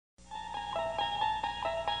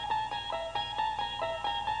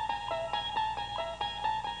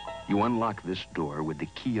You unlock this door with the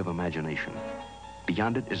key of imagination.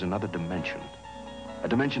 Beyond it is another dimension. A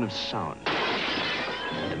dimension of sound.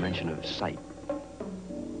 A dimension of sight.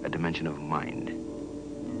 A dimension of mind.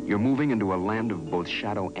 You're moving into a land of both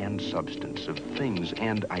shadow and substance, of things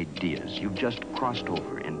and ideas. You've just crossed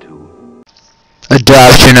over into...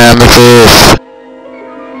 Adoption amethyst!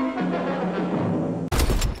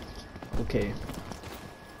 Okay.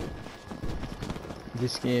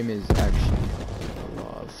 This game is actually a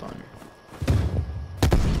lot of fun.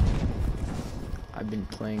 I've been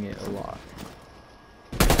playing it a lot.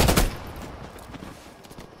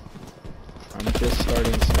 I'm just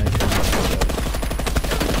starting sniping.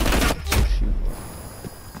 Oh shoot.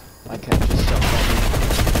 I can't just stop on me.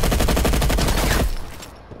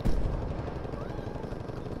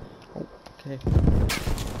 Oh, okay.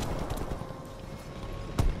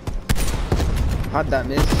 How'd that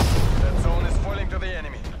miss? That zone is falling to the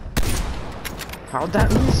enemy. How'd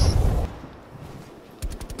that miss?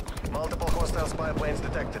 Multiple hostile spy planes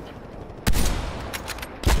detected.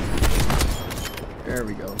 There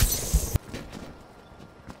we go.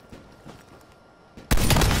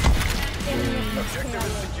 Objective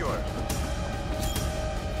is secure.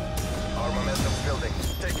 Our momentum's building.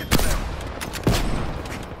 Take it to them.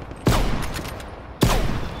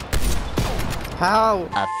 How?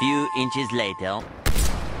 A few inches later.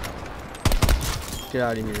 Get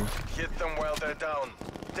out of here. Hit them while they're down.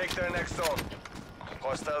 Take their next zone.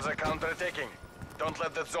 Hostiles are counter-attacking. Don't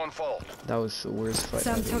let that zone fall. That was the worst fight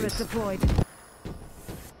Some I've ever turrets seen. deployed.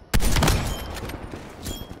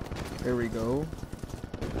 There we go.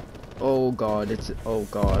 Oh god, oh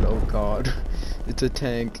god. It's a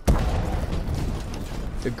tank.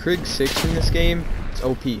 The Krieg 6 in this game, it's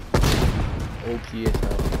OP. OP as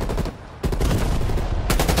hell.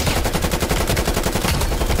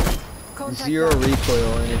 Contact 0 down.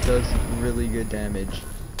 recoil and it does really good damage.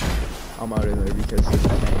 I'm out of there because there's a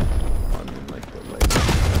tank on like the leg.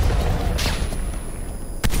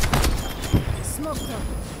 Smoke them.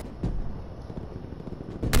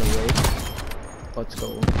 No way. Let's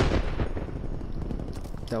go.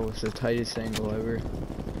 That was the tightest angle ever.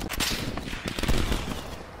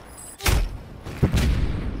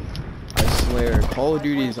 I swear, Call of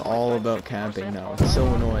Duty is all about camping now. It's so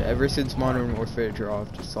annoying. Ever since Modern Warfare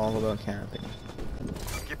dropped, it's all about camping.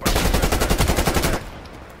 Keep up the pressure.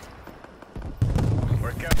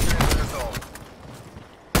 We're capturing the zone.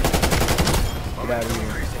 Get out of here.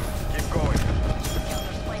 Increasing. Keep going.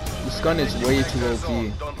 This gun is way too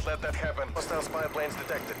OP. Don't let that happen. Hostile spy planes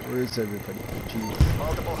detected. Where is everybody? Jeez.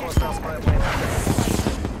 Multiple hostile spy planes detected.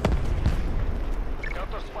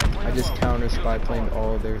 I just counter spy planed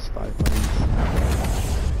all of their spy planes.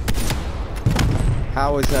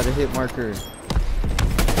 How is that a hit marker?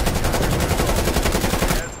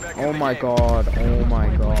 Oh my god, oh my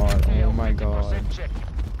god, oh my god.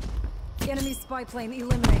 Enemy spy plane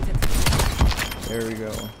eliminated. There we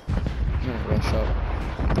go. I'm gonna rush up.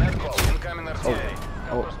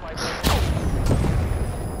 Oh.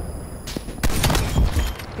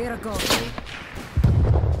 There go.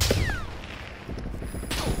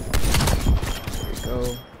 There we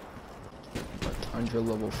go. Tundra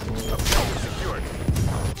level 4.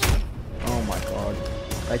 Oh my god.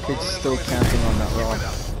 That kid's still camping on that rock.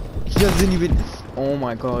 He doesn't even... Oh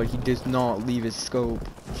my god, he does not leave his scope.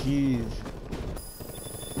 Jeez.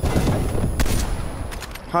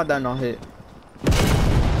 How'd that not hit?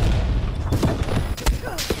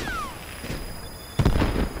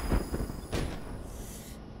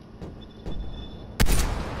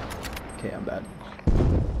 Okay, I'm bad.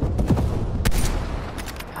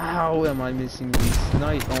 How am I missing these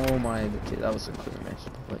snipe? Oh my, okay, that was a clear miss.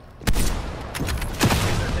 But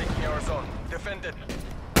they're taking our zone. Defend it.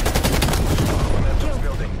 Momentum's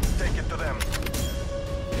building. Take it to them.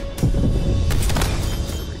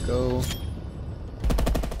 there we go.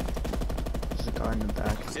 There's a guy in the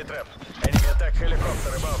back. Sit-rep. Enemy attack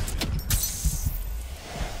helicopter above.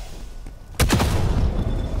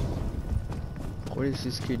 What is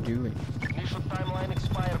this kid doing? Mission timeline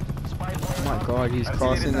expired. Spy plane. Oh my god, he's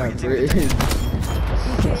crossing that bridge.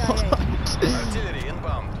 Artillery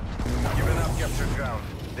inbound. Given up captured ground.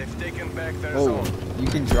 They've taken back their Oh, zone. you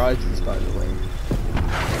can drive this by the way.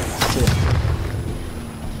 Sick.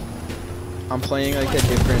 I'm playing like a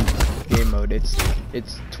different game mode. It's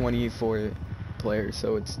 24 players,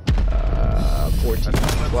 so it's 14,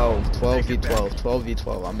 12, 12v12,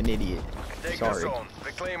 12v12. I'm an idiot. Take the Sorry. zone.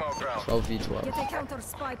 Reclaim our ground. 12v12. Get a counter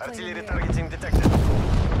spy plane. Artillery in the air. targeting detected.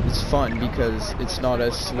 It's fun because it's not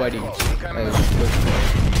as sweaty as Swift.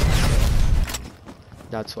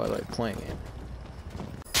 That's why I like playing it.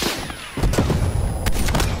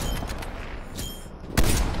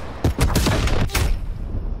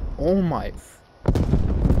 Oh my.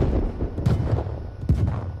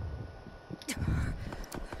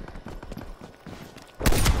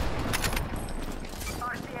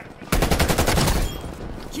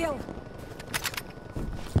 Kill.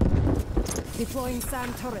 Deploying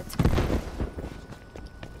SAM turret.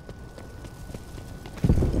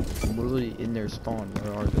 I'm literally in their spawn.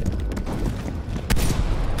 Where are they?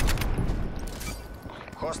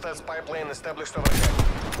 Hostile spy plane established overhead.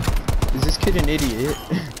 Is this kid an idiot?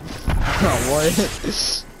 What?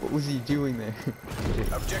 What was he doing there?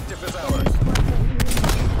 Objective is ours.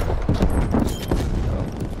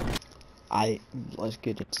 Let's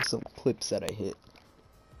get into some clips that I hit.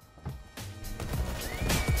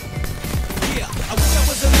 Yeah, I wish I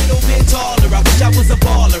was a little bit taller. I wish I was a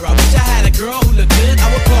baller. I wish I had a girl who looked good,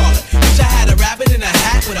 I would call her. Wish I had a rabbit in a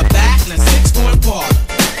hat with a bat and a 6'4" parlor.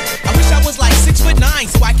 I wish I was like 6'9"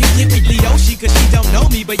 so I can get with Leoshi, cause she don't know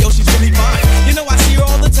me, but yo, she's really fine. You know I see her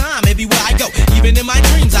all the time, everywhere I go. Even in my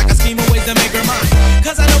dreams, I can scheme of ways to make her mine.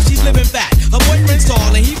 Cause I know she's living fat. Her boyfriend's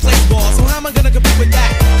tall and he plays ball, so how am I gonna compete with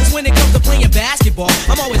that? Cause when it comes to playing basketball,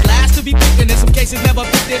 I'm always last to be picked, and in some cases never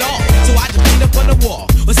picked at all. So I just lean up on the wall,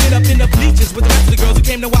 or sit up in the bleachers with the rest of the girls who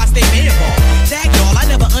came to watch they man ball. Dag y'all, I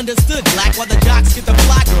never understood black, while the jocks get the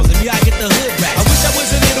fly girls and me I get the hood rats. I wish I was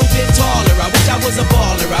a little bit taller, I wish I was a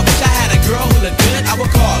baller. I wish I had a girl who looked good, I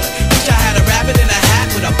would call her. Wish I had a rabbit in a hat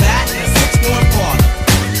with a bat and a 6'4" parlor.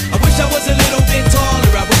 I wish I was a little bit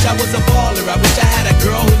taller, I wish I was a baller. I wish I had a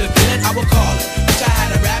girl who looked good, I would call her. Wish I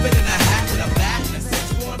had a rabbit in a hat with a bat and a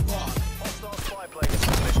 6'4" parlor. Hostile spy plane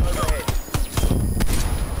established overhead.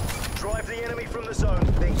 Drive the enemy from the zone,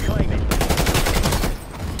 then claim it.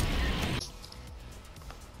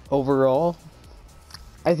 Overall,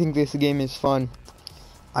 I think this game is fun.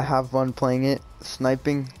 I have fun playing it.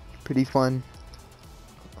 Sniping, pretty fun.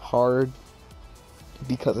 Hard,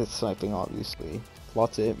 because it's sniping, obviously.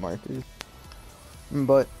 Lots of hit markers.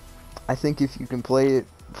 But I think if you can play it,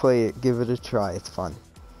 give it a try. It's fun.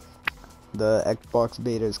 The Xbox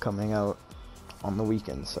beta is coming out on the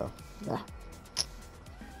weekend, so yeah.